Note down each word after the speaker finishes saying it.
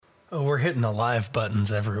Oh, we're hitting the live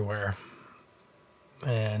buttons everywhere.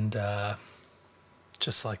 And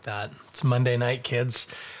just like that. It's Monday night, kids.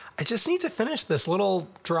 I just need to finish this little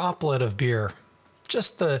droplet of beer.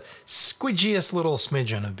 Just the squidgiest little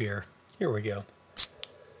smidgen of beer. Here we go.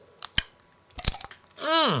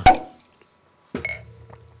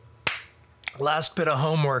 Last bit of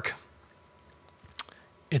homework.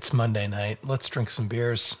 It's Monday night. Let's drink some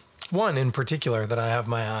beers. One in particular that I have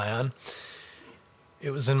my eye on.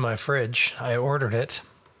 It was in my fridge. I ordered it.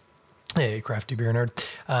 Hey, crafty beer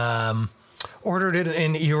nerd. Ordered it,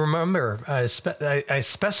 and you remember I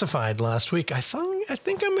specified last week. I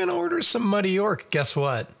think I'm going to order some Muddy York. Guess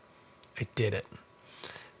what? I did it.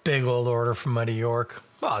 Big old order from Muddy York.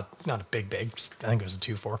 Well, not a big. I think it was a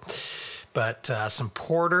 2-4. But some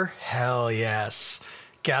porter. Hell yes.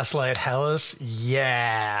 Gaslight Hellas.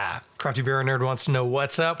 Yeah. Crafty Beer Nerd wants to know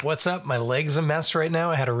what's up. What's up? My leg's a mess right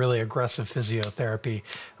now. I had a really aggressive physiotherapy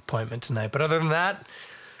appointment tonight. But other than that,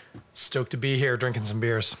 stoked to be here drinking some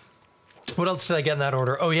beers. What else did I get in that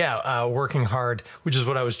order? Oh, yeah. Working Hard, which is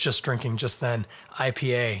what I was just drinking just then.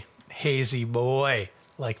 IPA. Hazy boy.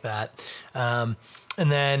 Like that. And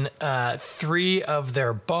then 3 of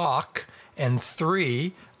their Bock and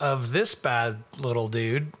 3 of this bad little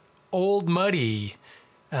dude, Old Muddy,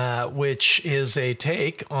 which is a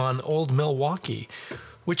take on Old Milwaukee,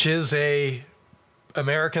 which is a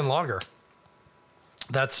American lager.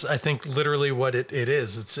 That's, I think, literally what it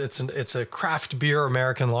is. It's a craft beer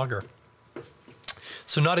American lager.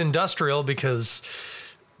 So not industrial, because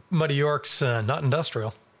Muddy York's not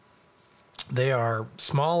industrial. They are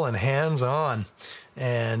small and hands-on.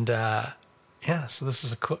 And yeah, so this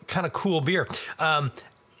is a kind of cool beer.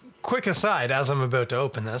 Quick aside, as I'm about to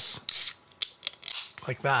open this,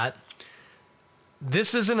 like that,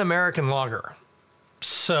 this is an American lager.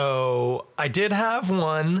 So I did have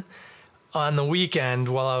one on the weekend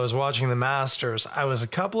while I was watching the Masters. I was a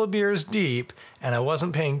couple of beers deep, and I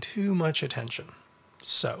wasn't paying too much attention.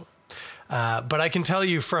 So, but I can tell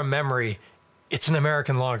you from memory, it's an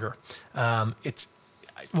American lager. Well,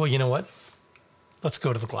 you know what? Let's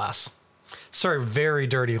go to the glass. Sorry, very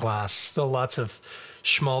dirty glass. Still lots of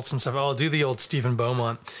schmaltz and stuff. I'll do the old Stephen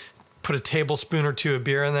Beaumont. Put a tablespoon or 2 of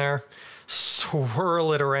beer in there,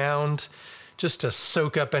 swirl it around just to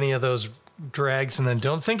soak up any of those dregs, and then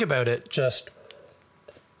don't think about it. Just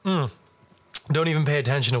don't even pay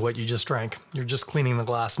attention to what you just drank. You're just cleaning the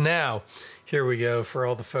glass. Now, here we go for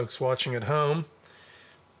all the folks watching at home.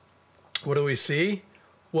 What do we see?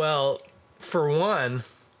 Well, for one,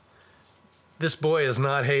 this boy is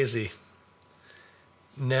not hazy.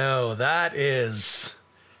 No, that is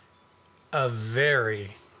a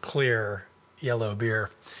very clear yellow beer.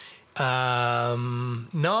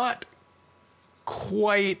 Not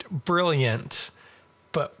quite brilliant,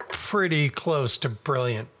 but pretty close to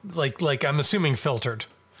brilliant. Like I'm assuming filtered.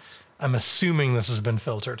 I'm assuming this has been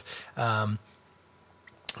filtered.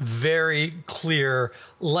 Very clear,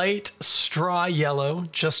 light straw yellow,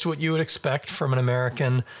 just what you would expect from an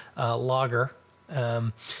American lager. Yeah,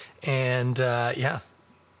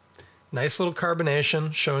 nice little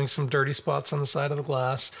carbonation, showing some dirty spots on the side of the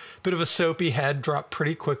glass. Bit of a soapy head, dropped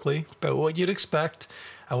pretty quickly, about what you'd expect.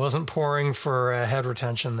 I wasn't pouring for head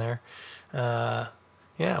retention there. Yeah,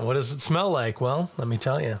 what does it smell like? Well, let me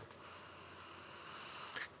tell you.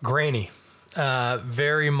 Grainy,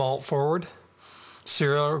 very malt forward.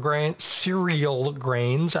 Cereal grains.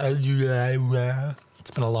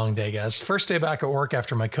 It's been a long day, guys. First day back at work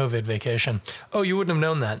after my COVID vacation. Oh, you wouldn't have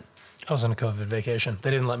known that. I was on a COVID vacation.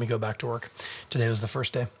 They didn't let me go back to work. Today was the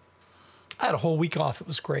first day. I had a whole week off. It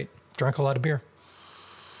was great. Drank a lot of beer.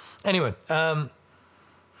 Anyway,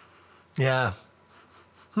 yeah.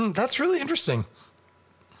 That's really interesting.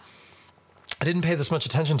 I didn't pay this much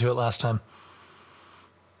attention to it last time.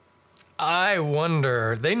 I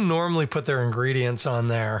wonder, they normally put their ingredients on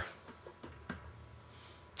there.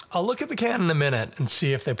 I'll look at the can in a minute and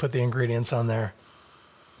see if they put the ingredients on there.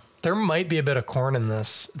 There might be a bit of corn in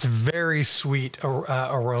this. It's very sweet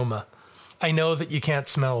aroma. I know that you can't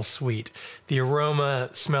smell sweet. The aroma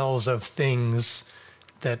smells of things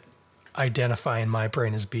that identify in my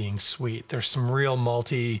brain as being sweet. There's some real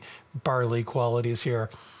malty barley qualities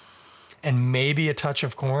here. And maybe a touch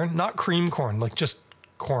of corn. Not cream corn, like just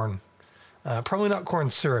corn. Probably not corn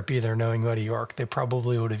syrup either, knowing Muddy York. They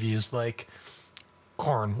probably would have used like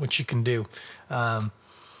corn, which you can do. But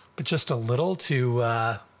just a little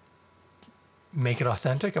to make it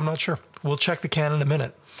authentic. I'm not sure. We'll check the can in a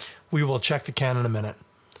minute. We will check the can in a minute.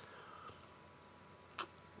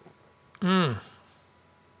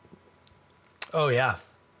 Oh, yeah.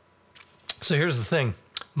 So here's the thing.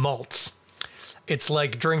 Malts. It's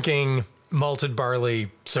like drinking malted barley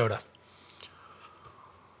soda.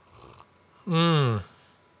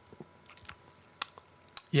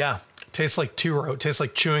 Yeah, tastes like two-row. Tastes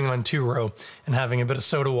like chewing on two-row and having a bit of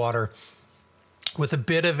soda water with a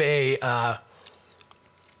bit of a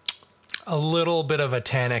little bit of a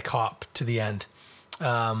tannic hop to the end.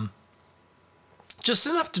 Just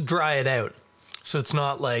enough to dry it out, so it's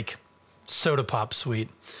not like soda pop sweet.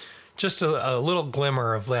 Just a little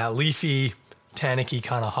glimmer of that leafy, tannicky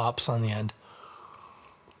kind of hops on the end.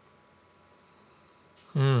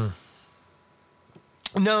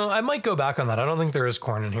 No, I might go back on that. I don't think there is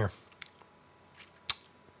corn in here.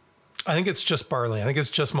 I think it's just barley. I think it's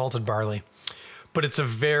just malted barley. But it's a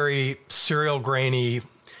very cereal grainy.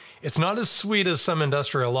 It's not as sweet as some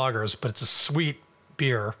industrial lagers, but it's a sweet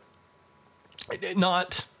beer.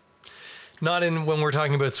 Not in when we're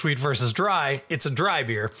talking about sweet versus dry. It's a dry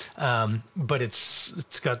beer, but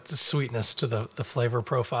it's got the sweetness to the flavor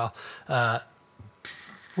profile.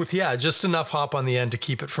 With just enough hop on the end to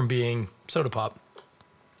keep it from being soda pop.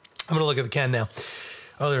 I'm going to look at the can now.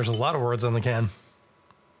 Oh, there's a lot of words on the can.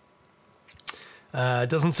 It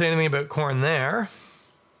doesn't say anything about corn there.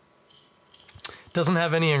 Doesn't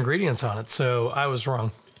have any ingredients on it, so I was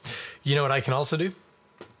wrong. You know what I can also do?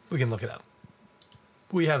 We can look it up.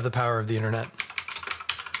 We have the power of the internet.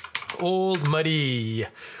 Old Muddy,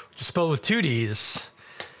 spelled with two D's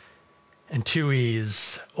and two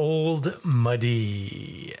E's. Old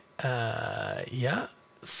Muddy.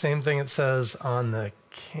 Same thing it says on the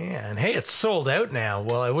can. Hey, it's sold out now.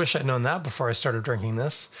 Well, I wish I'd known that before I started drinking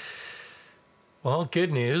this. Well,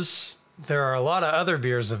 good news. There are a lot of other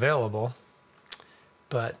beers available,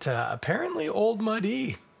 but apparently Old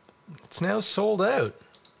Muddy, it's now sold out.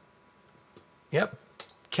 Yep.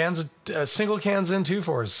 Single cans in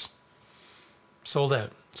 2-4s. Sold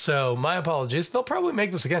out. So my apologies. They'll probably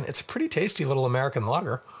make this again. It's a pretty tasty little American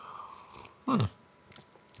lager. Hello,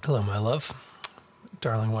 my love.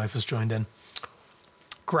 Darling wife has joined in.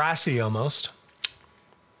 Grassy almost.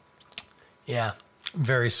 Yeah,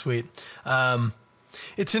 very sweet.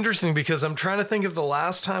 It's interesting because I'm trying to think of the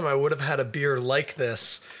last time I would have had a beer like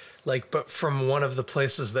this, but from one of the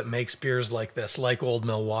places that makes beers like this, like Old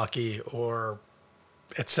Milwaukee or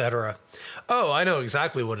etc. Oh, I know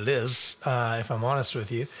exactly what it is, if I'm honest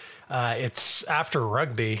with you. It's after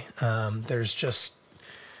rugby. There's just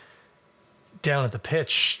down at the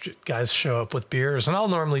pitch, guys show up with beers, and I'll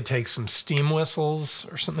normally take some steam whistles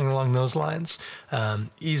or something along those lines.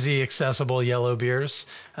 Easy, accessible yellow beers,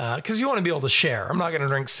 because you want to be able to share. I'm not going to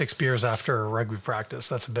drink 6 beers after a rugby practice.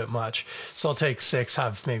 That's a bit much. So I'll take 6,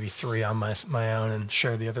 have maybe 3 on my own, and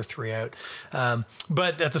share the other 3 out.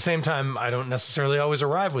 But at the same time, I don't necessarily always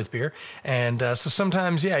arrive with beer, and so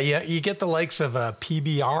sometimes, you get the likes of a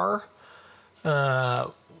PBR.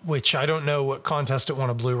 Which I don't know what contest it won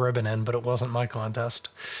a blue ribbon in, but it wasn't my contest.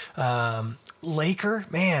 Laker,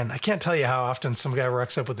 man, I can't tell you how often some guy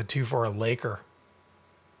rocks up with a 2 for a Laker.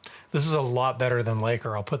 This is a lot better than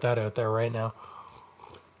Laker. I'll put that out there right now.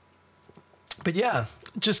 But yeah,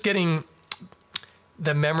 just getting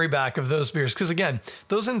the memory back of those beers. Because again,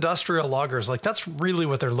 those industrial lagers, that's really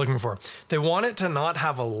what they're looking for. They want it to not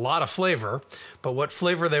have a lot of flavor, but what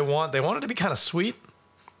flavor they want it to be kind of sweet.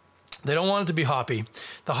 They don't want it to be hoppy.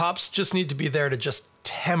 The hops just need to be there to just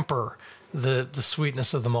temper the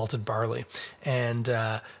sweetness of the malted barley. And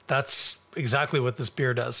that's exactly what this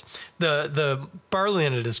beer does. The barley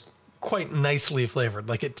in it is quite nicely flavored.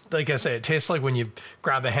 Like I say, it tastes like when you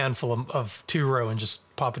grab a handful of 2-row and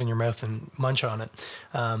just pop it in your mouth and munch on it.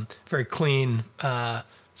 Very clean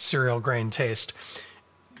cereal grain taste.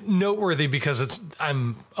 Noteworthy because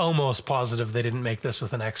I'm almost positive they didn't make this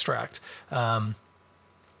with an extract.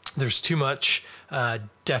 There's too much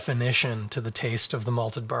definition to the taste of the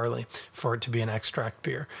malted barley for it to be an extract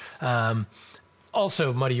beer.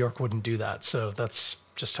 Also, Muddy York wouldn't do that, so that's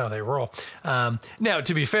just how they roll. Now,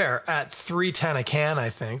 to be fair, at $3.10 a can, I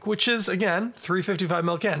think, which is, again, 355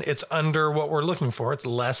 ml can, it's under what we're looking for. It's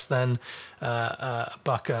less than $1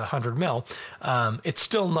 100 ml. It's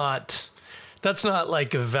still not... That's not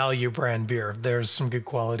like a value brand beer. There's some good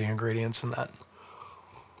quality ingredients in that.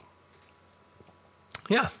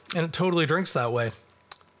 Yeah, and it totally drinks that way.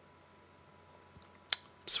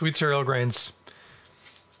 Sweet cereal grains,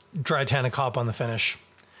 dry tannic hop on the finish.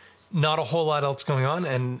 Not a whole lot else going on,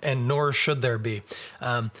 and nor should there be.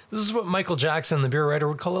 This is what Michael Jackson, the beer writer,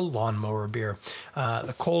 would call a lawnmower beer.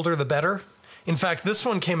 The colder, the better. In fact, this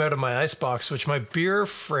one came out of my icebox, which my beer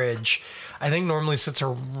fridge, I think normally sits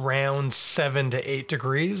around 7 to 8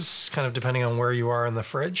 degrees, kind of depending on where you are in the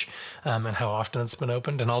fridge and how often it's been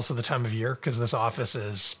opened, and also the time of year, because this office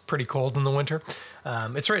is pretty cold in the winter.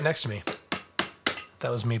 It's right next to me.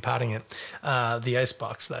 That was me patting it. The ice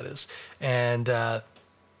box, that is. And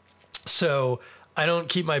so I don't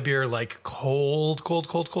keep my beer like cold.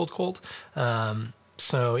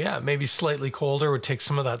 So yeah, maybe slightly colder would take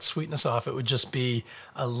some of that sweetness off. It would just be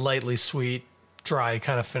a lightly sweet, dry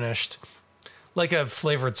kind of finished, like a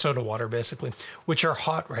flavored soda water basically, which are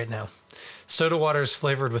hot right now. Soda waters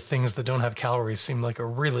flavored with things that don't have calories seem like a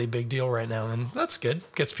really big deal right now, and that's good.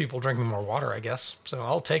 Gets people drinking more water, I guess. So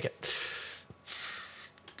I'll take it.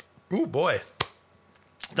 Ooh boy,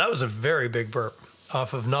 that was a very big burp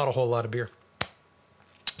off of not a whole lot of beer.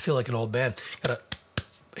 I feel like an old man. Gotta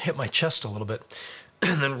hit my chest a little bit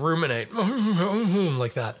and then ruminate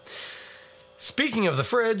like that. Speaking of the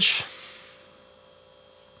fridge,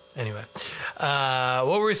 anyway,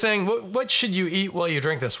 what were we saying? What should you eat while you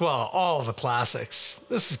drink this? Well, all the classics.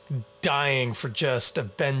 This is dying for just a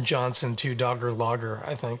Ben Johnson 2-Dogger Lager,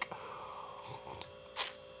 I think.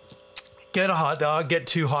 Get a hot dog, get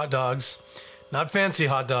 2 hot dogs. Not fancy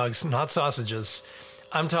hot dogs, not sausages.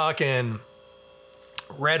 I'm talking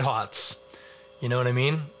red hots. You know what I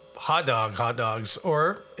mean? Hot dogs.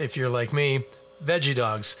 Or, if you're like me, veggie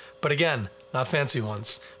dogs. But again, not fancy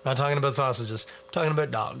ones. I'm not talking about sausages. I'm talking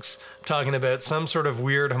about dogs. I'm talking about some sort of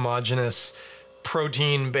weird homogeneous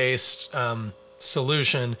protein-based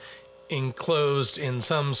solution enclosed in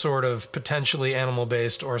some sort of potentially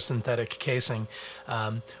animal-based or synthetic casing,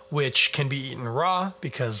 which can be eaten raw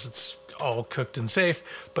because it's all cooked and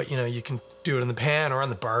safe, but you can do it in the pan or on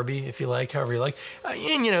the Barbie if you like, however you like.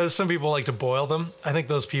 And some people like to boil them. I think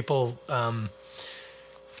those people,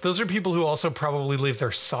 those are people who also probably leave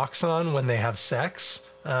their socks on when they have sex.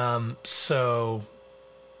 So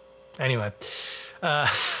anyway,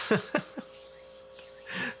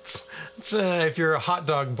 if you're a hot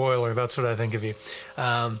dog boiler, that's what I think of you.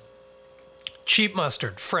 Cheap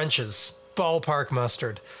mustard, French's, ballpark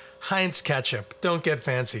mustard, Heinz ketchup. Don't get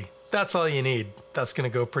fancy. That's all you need. That's going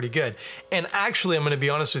to go pretty good. And actually, I'm going to be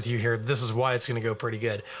honest with you here. This is why it's going to go pretty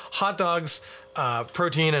good. Hot dogs,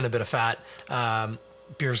 protein and a bit of fat.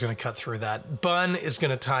 Beer's going to cut through that. Bun is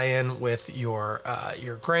going to tie in with your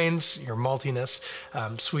grains, your maltiness,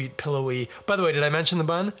 sweet, pillowy. By the way, did I mention the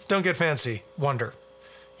bun? Don't get fancy. Wonder.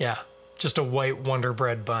 Yeah, just a white Wonder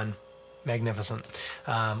Bread bun. Magnificent.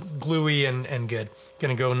 Gluey and good.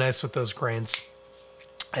 Going to go nice with those grains.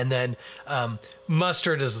 And then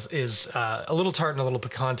mustard is a little tart and a little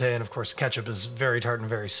picante, and of course ketchup is very tart and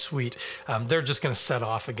very sweet. They're just going to set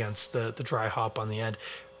off against the dry hop on the end,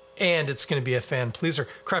 and it's going to be a fan pleaser.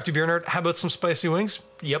 Crafty Beer Nerd, how about some spicy wings?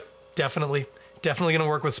 Yep, definitely going to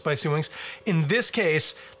work with spicy wings. In this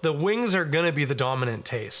case, the wings are going to be the dominant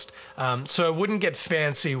taste. So I wouldn't get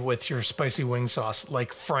fancy with your spicy wing sauce,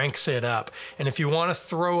 like Frank's it up. And if you want to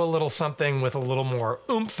throw a little something with a little more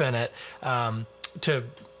oomph in it, to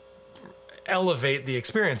elevate the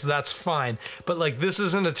experience, that's fine. But like, this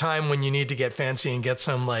isn't a time when you need to get fancy and get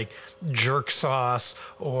some like jerk sauce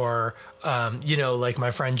or like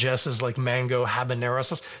my friend Jess's like mango habanero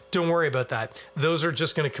sauce. Don't worry about that. Those are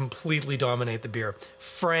just going to completely dominate the beer.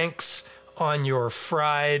 Frank's on your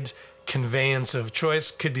fried conveyance of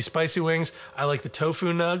choice could be spicy wings. I like the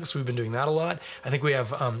tofu nugs. We've been doing that a lot. I think we have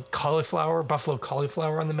buffalo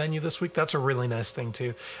cauliflower on the menu this week. That's a really nice thing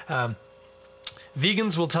too.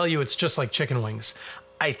 Vegans will tell you it's just like chicken wings.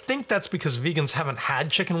 I think that's because vegans haven't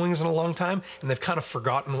had chicken wings in a long time and they've kind of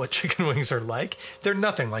forgotten what chicken wings are like. They're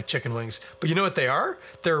nothing like chicken wings, but you know what they are?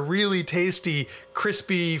 They're really tasty,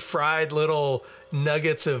 crispy, fried little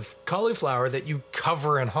nuggets of cauliflower that you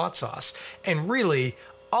cover in hot sauce. And really,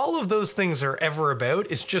 all of those things are ever about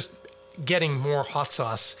is just getting more hot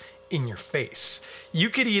sauce in your face. You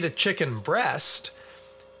could eat a chicken breast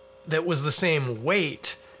that was the same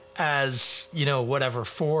weight as,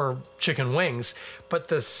 4 chicken wings, but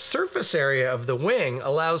the surface area of the wing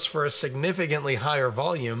allows for a significantly higher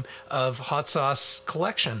volume of hot sauce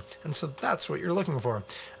collection. And so that's what you're looking for.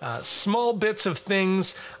 Small bits of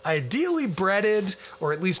things, ideally breaded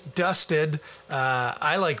or at least dusted.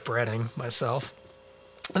 I like breading myself.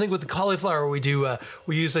 I think with the cauliflower we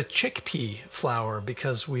use a chickpea flour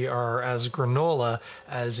because we are as granola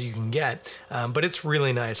as you can get, but it's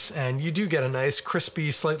really nice, and you do get a nice crispy,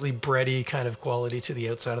 slightly bready kind of quality to the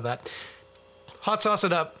outside of that. Hot sauce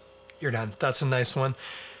it up, you're done. That's a nice one.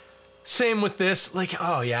 Same with this,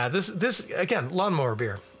 this again, lawnmower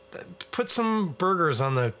beer. Put some burgers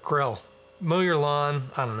on the grill, mow your lawn.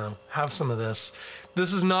 I don't know, have some of this.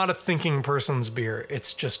 This is not a thinking person's beer.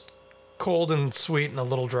 It's just cold and sweet and a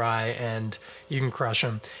little dry, and you can crush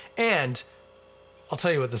them. And I'll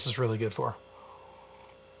tell you what this is really good for.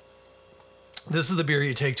 This is the beer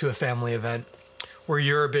you take to a family event where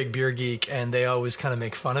you're a big beer geek and they always kind of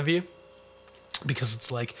make fun of you. because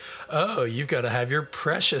it's like, oh, you've got to have your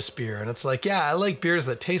precious beer. And it's like, yeah, I like beers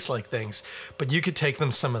that taste like things, but you could take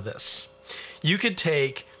them some of this. You could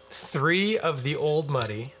take 3 of the Old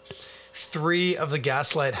Muddy, 3 of the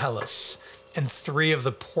Gaslight Helles, and 3 of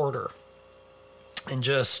the Porter, and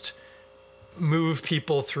just move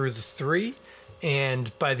people through the 3.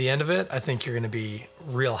 And by the end of it, I think you're going to be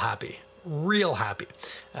real happy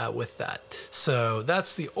with that. So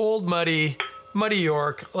that's the Old Muddy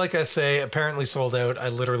York. Like I say, apparently sold out. I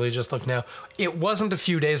literally just looked now. It wasn't a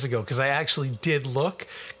few days ago because I actually did look,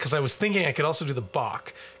 because I was thinking I could also do the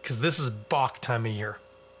Bock, because this is Bock time of year.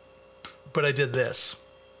 But I did this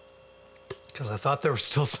because I thought there were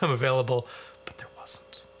still some available, but there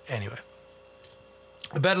wasn't. Anyway,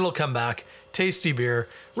 I bet it'll come back. Tasty beer.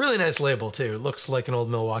 Really nice label too. Looks like an old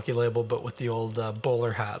Milwaukee label, but with the old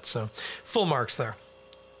bowler hat. So full marks there.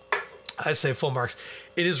 I say full marks.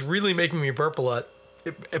 It is really making me burp a lot.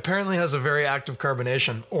 It apparently has a very active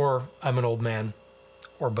carbonation, or I'm an old man,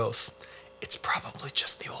 or both. It's probably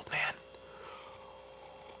just the old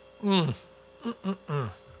man.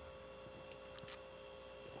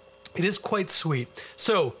 It is quite sweet.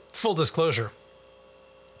 So, full disclosure,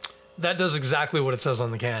 that does exactly what it says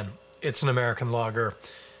on the can. It's an American lager,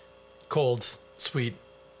 cold, sweet,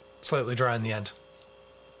 slightly dry in the end.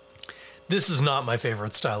 This is not my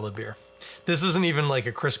favorite style of beer. This isn't even like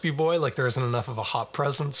a crispy boy, like there isn't enough of a hop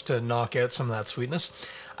presence to knock out some of that sweetness.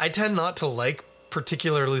 I tend not to like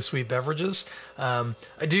particularly sweet beverages. I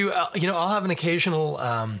do, I'll have an occasional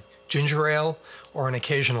ginger ale or an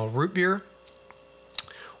occasional root beer,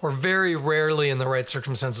 or very rarely in the right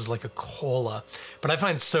circumstances like a cola. But I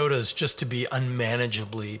find sodas just to be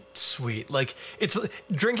unmanageably sweet. Like, it's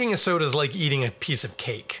drinking a soda is like eating a piece of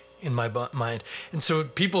cake in my mind. And so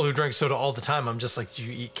people who drink soda all the time, I'm just like, do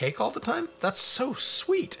you eat cake all the time? That's so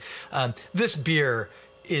sweet. This beer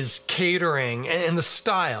is catering, and the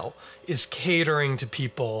style is catering to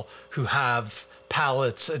people who have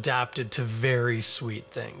palates adapted to very sweet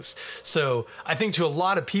things. So I think to a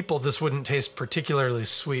lot of people, this wouldn't taste particularly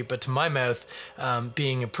sweet, but to my mouth,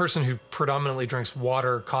 being a person who predominantly drinks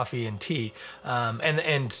water, coffee, and tea,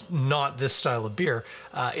 and not this style of beer,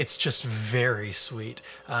 it's just very sweet.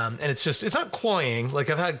 And it's not cloying. Like,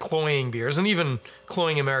 I've had cloying beers and even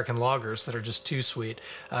cloying American lagers that are just too sweet.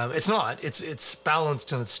 It's not. It's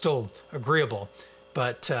balanced and it's still agreeable.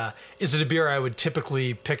 But is it a beer I would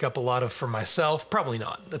typically pick up a lot of for myself? Probably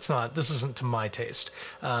not. This isn't to my taste.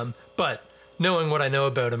 But knowing what I know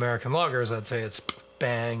about American lagers, I'd say it's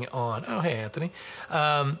bang on. Oh, hey, Anthony.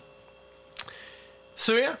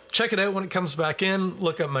 So yeah, check it out when it comes back in.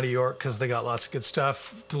 Look up Muddy York because they got lots of good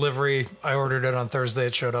stuff. Delivery, I ordered it on Thursday.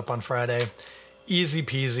 It showed up on Friday. Easy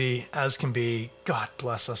peasy as can be. God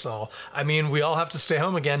bless us all. I mean, we all have to stay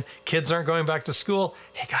home again. Kids aren't going back to school.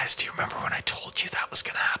 Hey guys, do you remember when I told you that was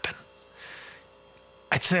going to happen?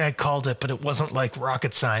 I'd say I called it, but it wasn't like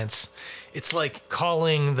rocket science. It's like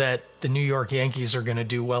calling that the New York Yankees are going to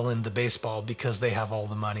do well in the baseball because they have all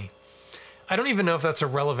the money. I don't even know if that's a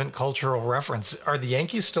relevant cultural reference. Are the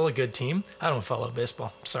Yankees still a good team? I don't follow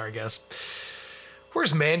baseball. Sorry, guys.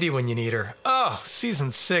 Where's Mandy when you need her? Oh,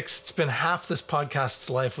 season 6. It's been half this podcast's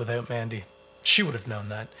life without Mandy. She would have known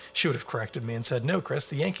that. She would have corrected me and said, no, Chris,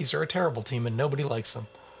 the Yankees are a terrible team and nobody likes them.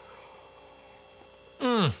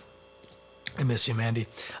 I miss you, Mandy.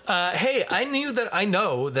 Hey, I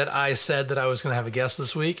know that I said that I was going to have a guest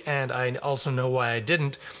this week, and I also know why I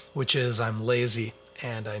didn't, which is I'm lazy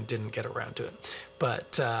and I didn't get around to it.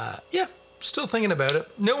 But yeah. Still thinking about it.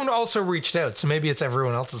 No one also reached out, so maybe it's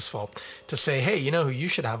everyone else's fault to say, hey, you know who you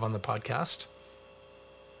should have on the podcast?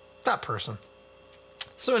 That person.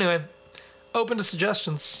 So anyway, open to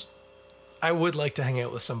suggestions. I would like to hang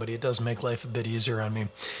out with somebody. It does make life a bit easier on me.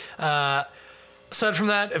 Aside from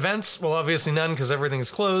that, events, well, obviously none because everything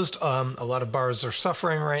is closed. A lot of bars are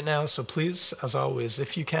suffering right now, so please, as always,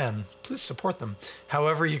 if you can, please support them.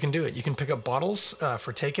 However you can do it. You can pick up bottles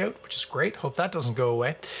for takeout, which is great. Hope that doesn't go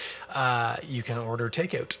away. You can order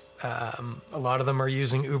takeout. A lot of them are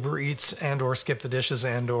using Uber Eats and or Skip the Dishes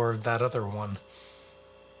and or that other one.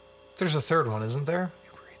 There's a third one, isn't there?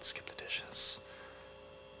 Uber Eats, Skip the Dishes.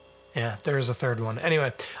 Yeah, there is a third one.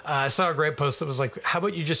 Anyway, I saw a great post that was like, how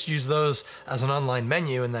about you just use those as an online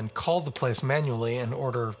menu and then call the place manually and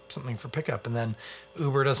order something for pickup, and then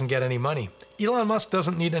Uber doesn't get any money. Elon Musk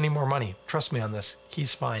doesn't need any more money. Trust me on this.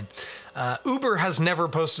 He's fine. Uber has never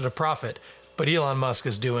posted a profit, but Elon Musk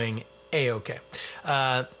is doing A-okay.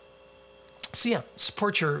 So yeah,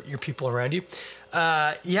 support your people around you.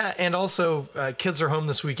 Yeah, and also kids are home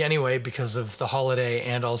this week anyway because of the holiday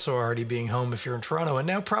and also already being home if you're in Toronto, and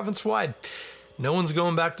now province-wide. No one's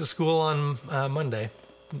going back to school on Monday.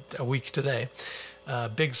 a week today.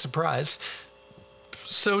 Big surprise.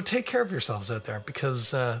 So take care of yourselves out there,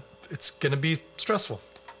 because it's going to be stressful.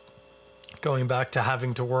 Going back to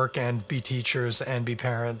having to work and be teachers and be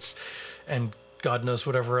parents and God knows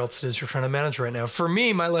whatever else it is you're trying to manage right now. For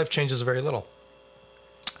me, my life changes very little.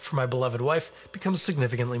 For my beloved wife, it becomes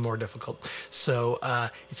significantly more difficult. So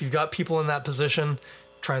if you've got people in that position,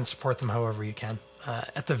 try and support them however you can.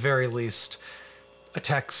 At the very least, a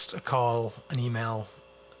text, a call, an email,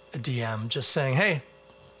 a DM, just saying, hey,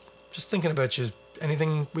 just thinking about you.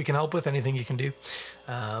 Anything we can help with, anything you can do.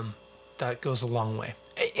 That goes a long way.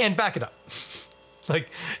 And back it up. Like,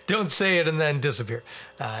 don't say it and then disappear.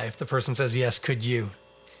 If the person says, yes, could you?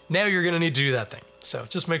 Now you're going to need to do that thing. So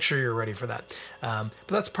just make sure you're ready for that. But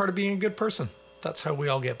that's part of being a good person. That's how we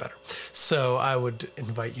all get better. So I would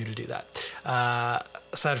invite you to do that.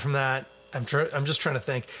 Aside from that, I'm just trying to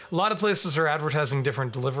think. A lot of places are advertising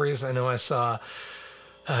different deliveries. I know I saw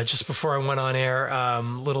just before I went on air,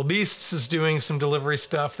 Little Beasts is doing some delivery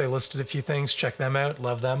stuff. They listed a few things. Check them out.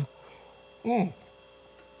 Love them.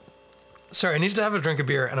 Sorry, I needed to have a drink of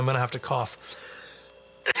beer, and I'm going to have to cough.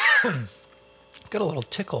 Got a little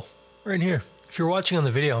tickle right in here. If you're watching on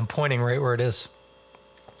the video, I'm pointing right where it is.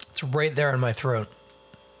 It's right there in my throat.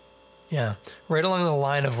 Yeah, right along the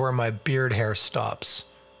line of where my beard hair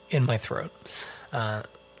stops in my throat.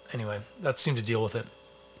 Anyway, that seemed to deal with it.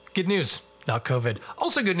 Good news, not COVID.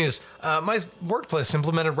 Also good news, my workplace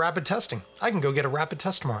implemented rapid testing. I can go get a rapid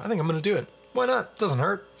test tomorrow. I think I'm going to do it. Why not? Doesn't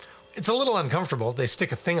hurt. It's a little uncomfortable. They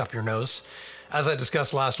stick a thing up your nose. As I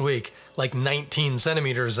discussed last week, like 19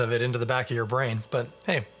 centimeters of it into the back of your brain. But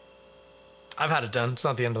hey, I've had it done. It's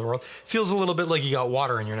not the end of the world. Feels a little bit like you got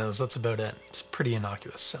water in your nose. That's about it. It's pretty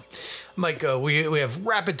innocuous. So I might go. We have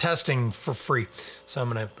rapid testing for free. So I'm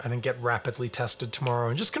going to, I think, get rapidly tested tomorrow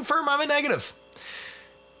and just confirm I'm a negative.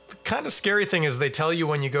 The kind of scary thing is they tell you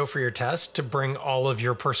when you go for your test to bring all of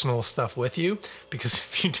your personal stuff with you, because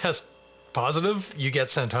if you test positive, you get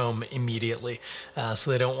sent home immediately.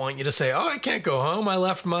 So they don't want you to say, oh, I can't go home. I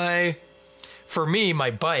left for me,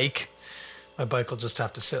 my bike. My bike will just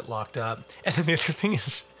have to sit locked up. And then the other thing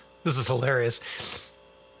is, this is hilarious.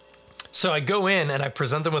 So I go in and I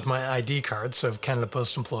present them with my ID card. So Canada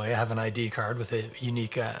Post employee, I have an ID card with a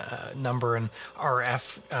unique number and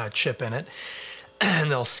RF chip in it. And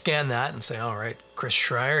they'll scan that and say, all right, Chris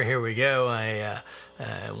Schreier, here we go.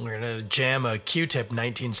 We're going to jam a Q-tip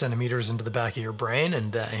 19 centimeters into the back of your brain,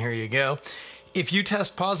 and here you go. If you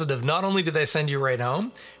test positive, not only do they send you right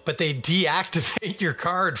home, but they deactivate your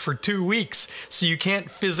card for 2 weeks, so you can't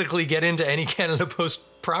physically get into any Canada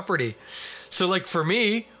Post property. So like for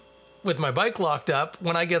me, with my bike locked up,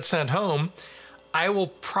 when I get sent home, I will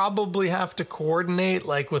probably have to coordinate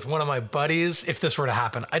like with one of my buddies if this were to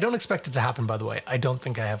happen. I don't expect it to happen, by the way. I don't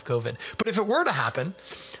think I have COVID. But if it were to happen,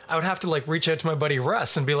 I would have to like reach out to my buddy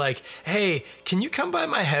Russ and be like, hey, can you come by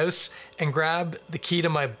my house and grab the key to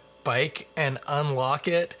my bike and unlock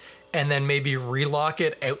it and then maybe relock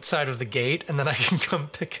it outside of the gate and then I can come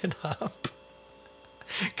pick it up?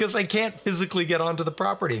 Because I can't physically get onto the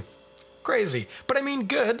property. Crazy. But I mean,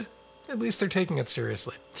 good. At least they're taking it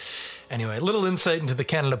seriously. Anyway, a little insight into the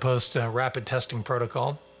Canada Post rapid testing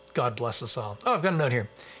protocol. God bless us all. Oh, I've got a note here.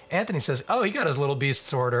 Anthony says, oh, he got his Little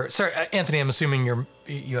Beasts order. Sorry, Anthony, I'm assuming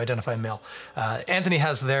you identify male. Anthony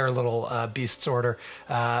has their little Beasts order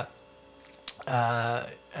a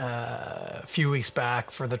few weeks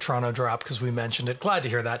back for the Toronto drop because we mentioned it. Glad to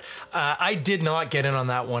hear that. I did not get in on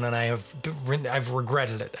that one, and I've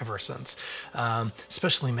regretted it ever since.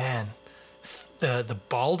 Especially, man, the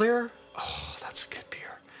Balder. Oh, that's a good beer.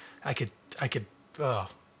 I could, you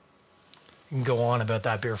can go on about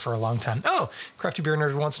that beer for a long time. Oh, Crafty Beer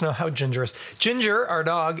Nerd wants to know how Ginger is. Ginger, our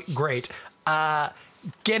dog, great.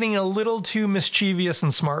 Getting a little too mischievous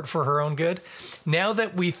and smart for her own good. Now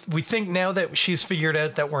that we think now that she's figured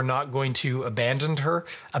out that we're not going to abandon her.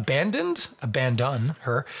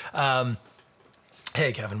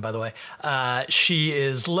 Hey, Kevin, by the way. She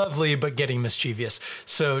is lovely, but getting mischievous.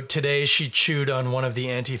 So today she chewed on one of the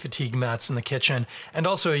anti-fatigue mats in the kitchen and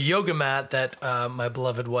also a yoga mat that my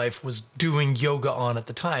beloved wife was doing yoga on at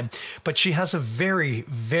the time. But she has a very,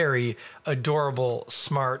 very adorable,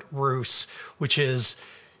 smart ruse, which is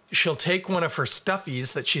she'll take one of her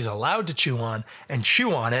stuffies that she's allowed to chew on and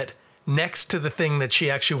chew on it next to the thing that she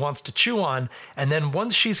actually wants to chew on. And then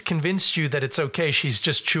once she's convinced you that it's okay, she's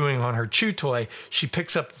just chewing on her chew toy, she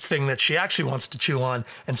picks up the thing that she actually wants to chew on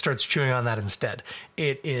and starts chewing on that instead.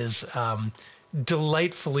 It is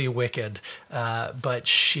delightfully wicked, but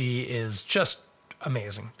she is just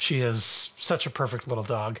amazing. She is such a perfect little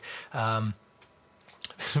dog.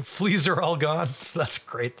 Fleas are all gone, so that's a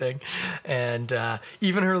great thing. And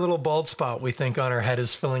even her little bald spot, we think, on her head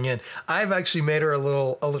is filling in. I've actually made her a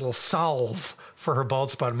little salve for her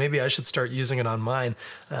bald spot. Maybe I should start using it on mine,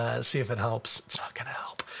 see if it helps. It's not going to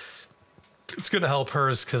help. It's going to help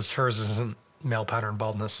hers because hers isn't male pattern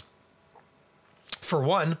baldness. For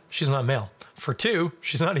one, she's not male. For two,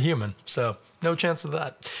 she's not a human. So no chance of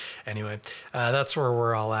that. Anyway, that's where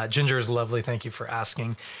we're all at. Ginger is lovely. Thank you for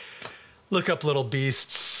asking. Look up Little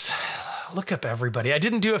Beasts. Look up everybody. I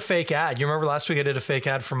didn't do a fake ad. You remember last week I did a fake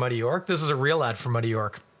ad for Muddy York? This is a real ad for Muddy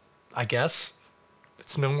York, I guess.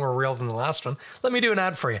 It's no more real than the last one. Let me do an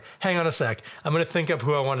ad for you. Hang on a sec. I'm going to think up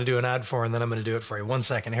who I want to do an ad for, and then I'm going to do it for you. 1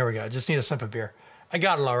 second. Here we go. I just need a sip of beer. I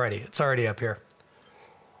got it already. It's already up here.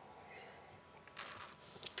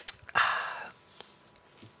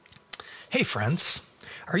 Hey, friends.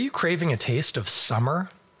 Are you craving a taste of summer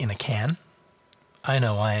in a can? I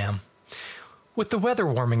know I am. With the weather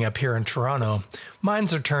warming up here in Toronto,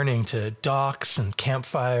 minds are turning to docks and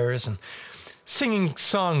campfires and singing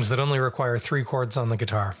songs that only require 3 chords on the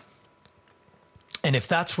guitar. And if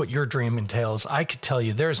that's what your dream entails, I could tell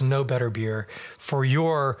you there's no better beer for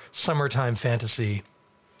your summertime fantasy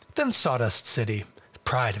than Sawdust City, the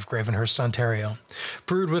pride of Gravenhurst, Ontario.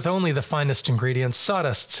 Brewed with only the finest ingredients,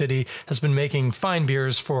 Sawdust City has been making fine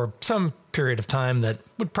beers for some period of time that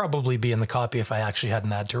would probably be in the copy if I actually had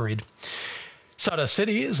an ad to read. Sawdust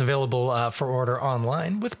City is available for order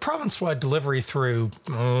online with province-wide delivery through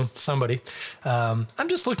somebody. I'm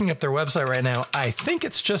just looking up their website right now. I think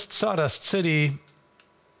it's just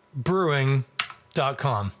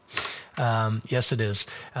sawdustcitybrewing.com. Yes, it is.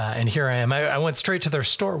 And here I am. I went straight to their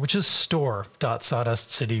store, which is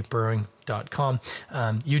store.sawdustcitybrewing.com.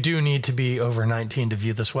 You do need to be over 19 to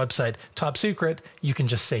view this website. Top secret, you can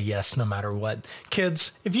just say yes no matter what.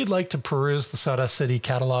 Kids, if you'd like to peruse the Sawdust City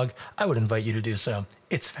catalog, I would invite you to do so.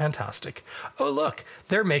 It's fantastic. Oh, look,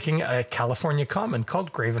 they're making a California Common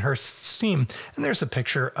called Gravenhurst Steam. And there's a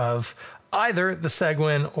picture of either the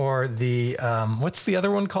Seguin or the, what's the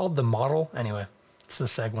other one called? The Model? Anyway, it's the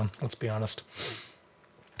Seguin, let's be honest.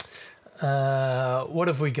 What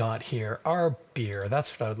have we got here? Our beer.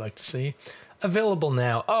 That's what I would like to see. Available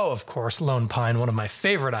now. Oh, of course, Lone Pine, one of my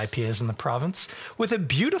favorite IPAs in the province, with a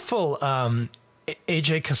beautiful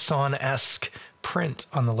AJ Kasson-esque print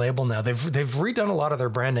on the label now. They've redone a lot of their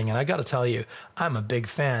branding, and I got to tell you, I'm a big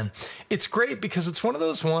fan. It's great because it's one of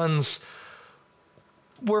those ones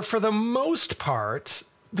where, for the most part,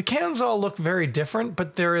 the cans all look very different,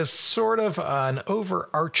 but there is sort of an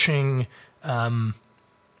overarching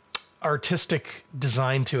artistic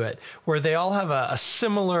design to it, where they all have a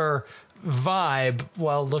similar vibe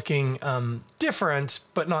while looking different,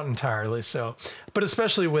 but not entirely so. But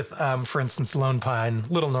especially with, for instance, Lone Pine,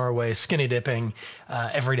 Little Norway, Skinny Dipping,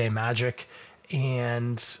 Everyday Magic,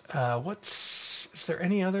 and is there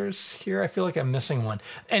any others here? I feel like I'm missing one.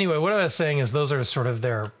 Anyway, what I was saying is those are sort of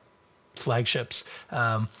their flagships.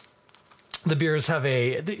 The beers have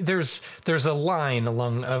there's a line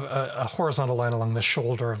along a horizontal line along the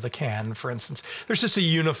shoulder of the can, for instance. There's just a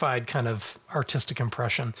unified kind of artistic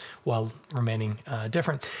impression while remaining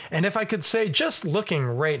different. And if I could say, just looking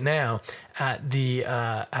right now at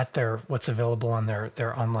their what's available on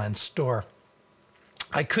their online store,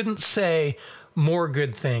 I couldn't say more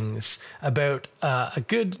good things about a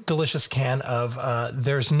good, delicious can of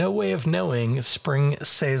There's No Way of Knowing Spring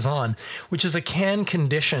Saison, which is a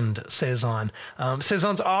can-conditioned Saison.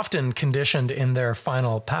 Saison's often conditioned in their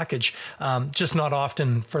final package, just not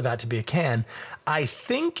often for that to be a can. I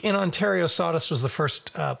think in Ontario, Sawdust was the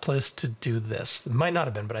first place to do this. It might not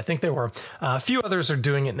have been, but I think they were. A few others are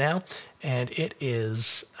doing it now, and it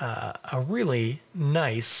is a really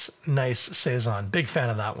nice Saison. Big fan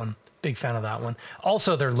of that one. Big fan of that one.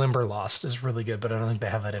 Also, their Limberlost is really good, but I don't think they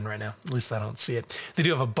have that in right now. At least I don't see it. They do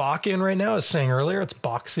have a Bock in right now. I was saying earlier, it's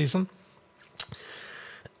Bock season.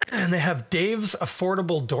 And they have Dave's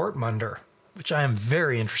Affordable Dortmunder, which I am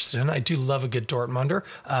very interested in. I do love a good Dortmunder.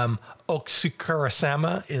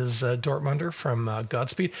 Oksukarasama is a Dortmunder from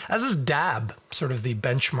Godspeed, as is Dab, sort of the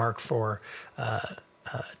benchmark for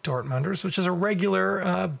Dortmunders, which is a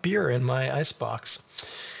regular beer in my icebox.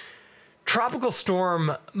 Tropical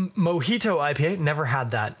Storm Mojito IPA. Never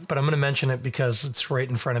had that, but I'm going to mention it because it's right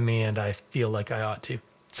in front of me and I feel like I ought to.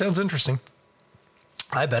 Sounds interesting.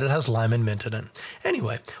 I bet it has lime and mint in it.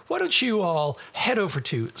 Anyway, why don't you all head over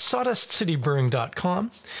to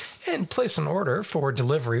sawdustcitybrewing.com and place an order for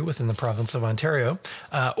delivery within the province of Ontario,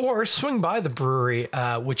 or swing by the brewery,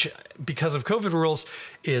 which, because of COVID rules,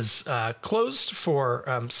 is closed for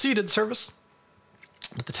seated service.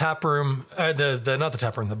 But the tap room, the not the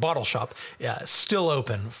tap room, the bottle shop, yeah, is still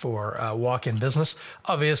open for walk-in business.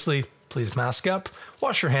 Obviously, please mask up,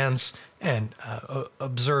 wash your hands, and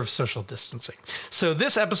observe social distancing. So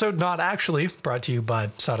this episode not actually brought to you by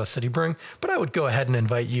Sawdust City Brewing, but I would go ahead and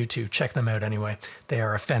invite you to check them out anyway. They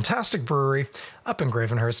are a fantastic brewery up in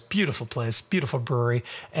Gravenhurst. Beautiful place, beautiful brewery.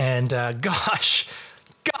 And gosh,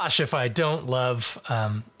 if I don't love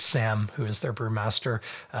Sam, who is their brewmaster,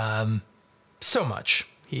 so much.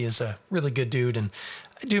 He is a really good dude, and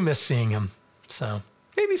I do miss seeing him. So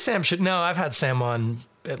maybe Sam should. No, I've had Sam on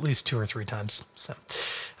at least 2 or 3 times. So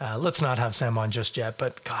let's not have Sam on just yet.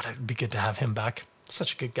 But God, it'd be good to have him back.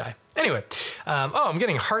 Such a good guy. Anyway, I'm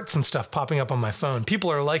getting hearts and stuff popping up on my phone.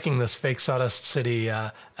 People are liking this fake Sawdust City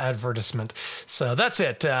advertisement. So that's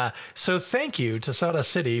it. So thank you to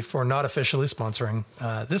Sawdust City for not officially sponsoring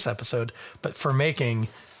this episode, but for making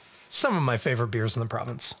some of my favorite beers in the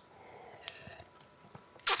province.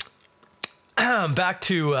 Back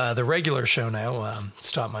to the regular show now.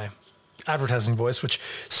 Stop my advertising voice, which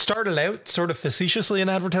started out sort of facetiously an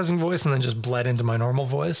advertising voice and then just bled into my normal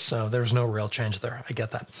voice. So there's no real change there. I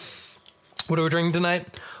get that. What are we drinking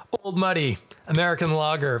tonight? Old Muddy, American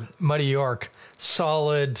Lager, Muddy York,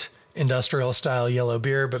 solid industrial style yellow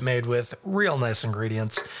beer, but made with real nice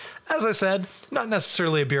ingredients. As I said, not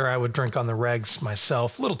necessarily a beer I would drink on the regs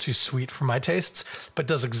myself. A little too sweet for my tastes, but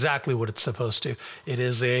does exactly what it's supposed to.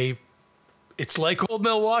 It's like Old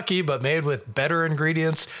Milwaukee, but made with better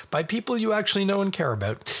ingredients by people you actually know and care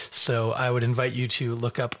about. So I would invite you to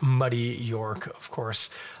look up Muddy York, of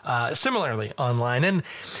course, similarly online. And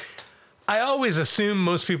I always assume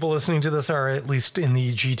most people listening to this are at least in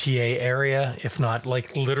the GTA area, if not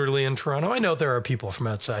like literally in Toronto. I know there are people from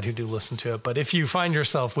outside who do listen to it, but if you find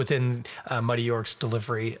yourself within Muddy York's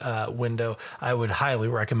delivery window, I would highly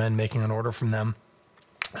recommend making an order from them.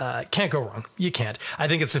 Can't go wrong. You can't. I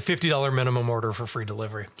think it's a $50 minimum order for free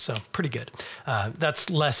delivery. So pretty good. That's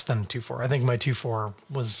less than 2.4. I think my 2.4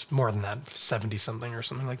 was more than that, 70 something or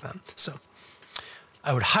something like that. So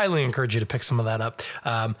I would highly encourage you to pick some of that up.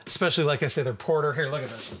 Especially, like I say, their porter. Here, look at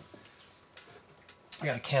this. I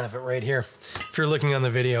got a can of it right here. If you're looking on the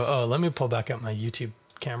video, let me pull back up my YouTube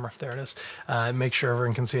camera. There it is. Make sure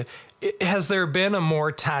everyone can see it. Has there been a more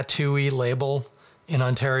tattooy label in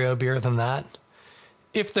Ontario beer than that?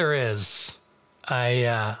 If there is,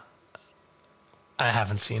 I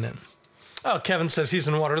haven't seen it. Oh, Kevin says he's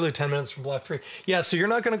in Waterloo, 10 minutes from Block 3. Yeah, so you're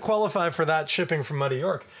not going to qualify for that shipping from Muddy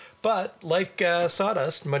York. But like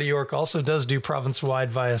Sawdust, Muddy York also does do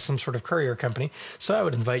province-wide via some sort of courier company. So I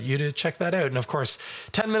would invite you to check that out. And of course,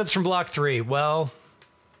 10 minutes from Block 3. Well,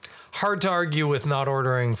 hard to argue with not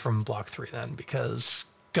ordering from Block 3 then,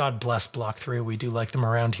 because God bless Block 3. We do like them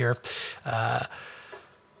around here.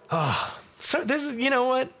 So this, you know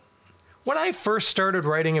what? When I first started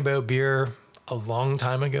writing about beer a long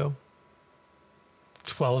time ago,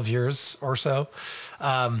 12 years or so,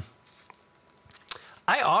 I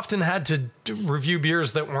often had to review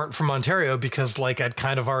beers that weren't from Ontario because I'd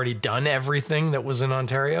kind of already done everything that was in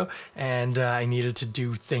Ontario, and I needed to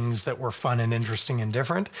do things that were fun and interesting and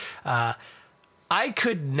different. I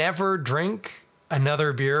could never drink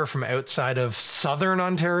another beer from outside of Southern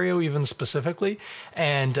Ontario, even specifically,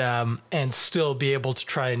 and still be able to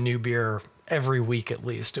try a new beer every week at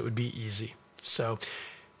least. It would be easy. So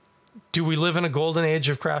do we live in a golden age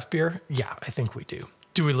of craft beer? Yeah, I think we do.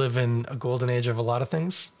 Do we live in a golden age of a lot of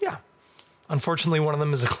things? Yeah. Unfortunately, one of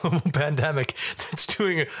them is a global pandemic that's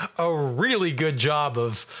doing a really good job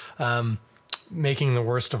of making the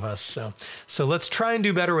worst of us. So let's try and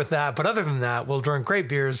do better with that. But other than that, we'll drink great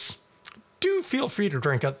beers. Do feel free to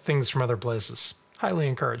drink things from other places. Highly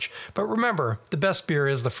encourage. But remember, the best beer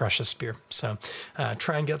is the freshest beer. So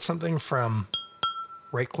try and get something from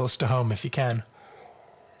right close to home if you can.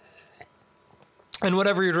 And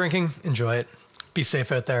whatever you're drinking, enjoy it. Be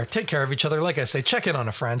safe out there. Take care of each other. Like I say, check in on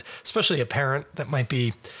a friend, especially a parent that might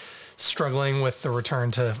be struggling with the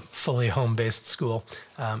return to fully home-based school.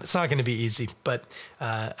 It's not going to be easy, but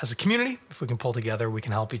as a community, if we can pull together, we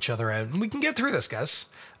can help each other out, and we can get through this, guys.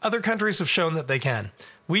 Other countries have shown that they can.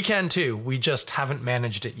 We can too. We just haven't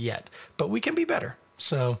managed it yet, but we can be better.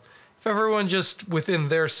 So if everyone just within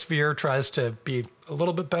their sphere tries to be a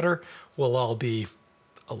little bit better, we'll all be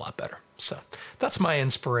a lot better. So that's my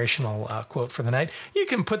inspirational quote for the night. You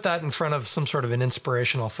can put that in front of some sort of an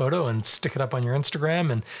inspirational photo and stick it up on your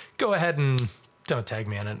Instagram, and go ahead and don't tag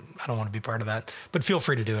me in it. I don't want to be part of that, but feel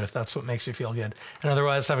free to do it if that's what makes you feel good. And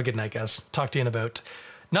otherwise, have a good night, guys. Talk to you in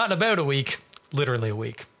not about a week, literally a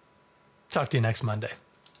week. Talk to you next Monday.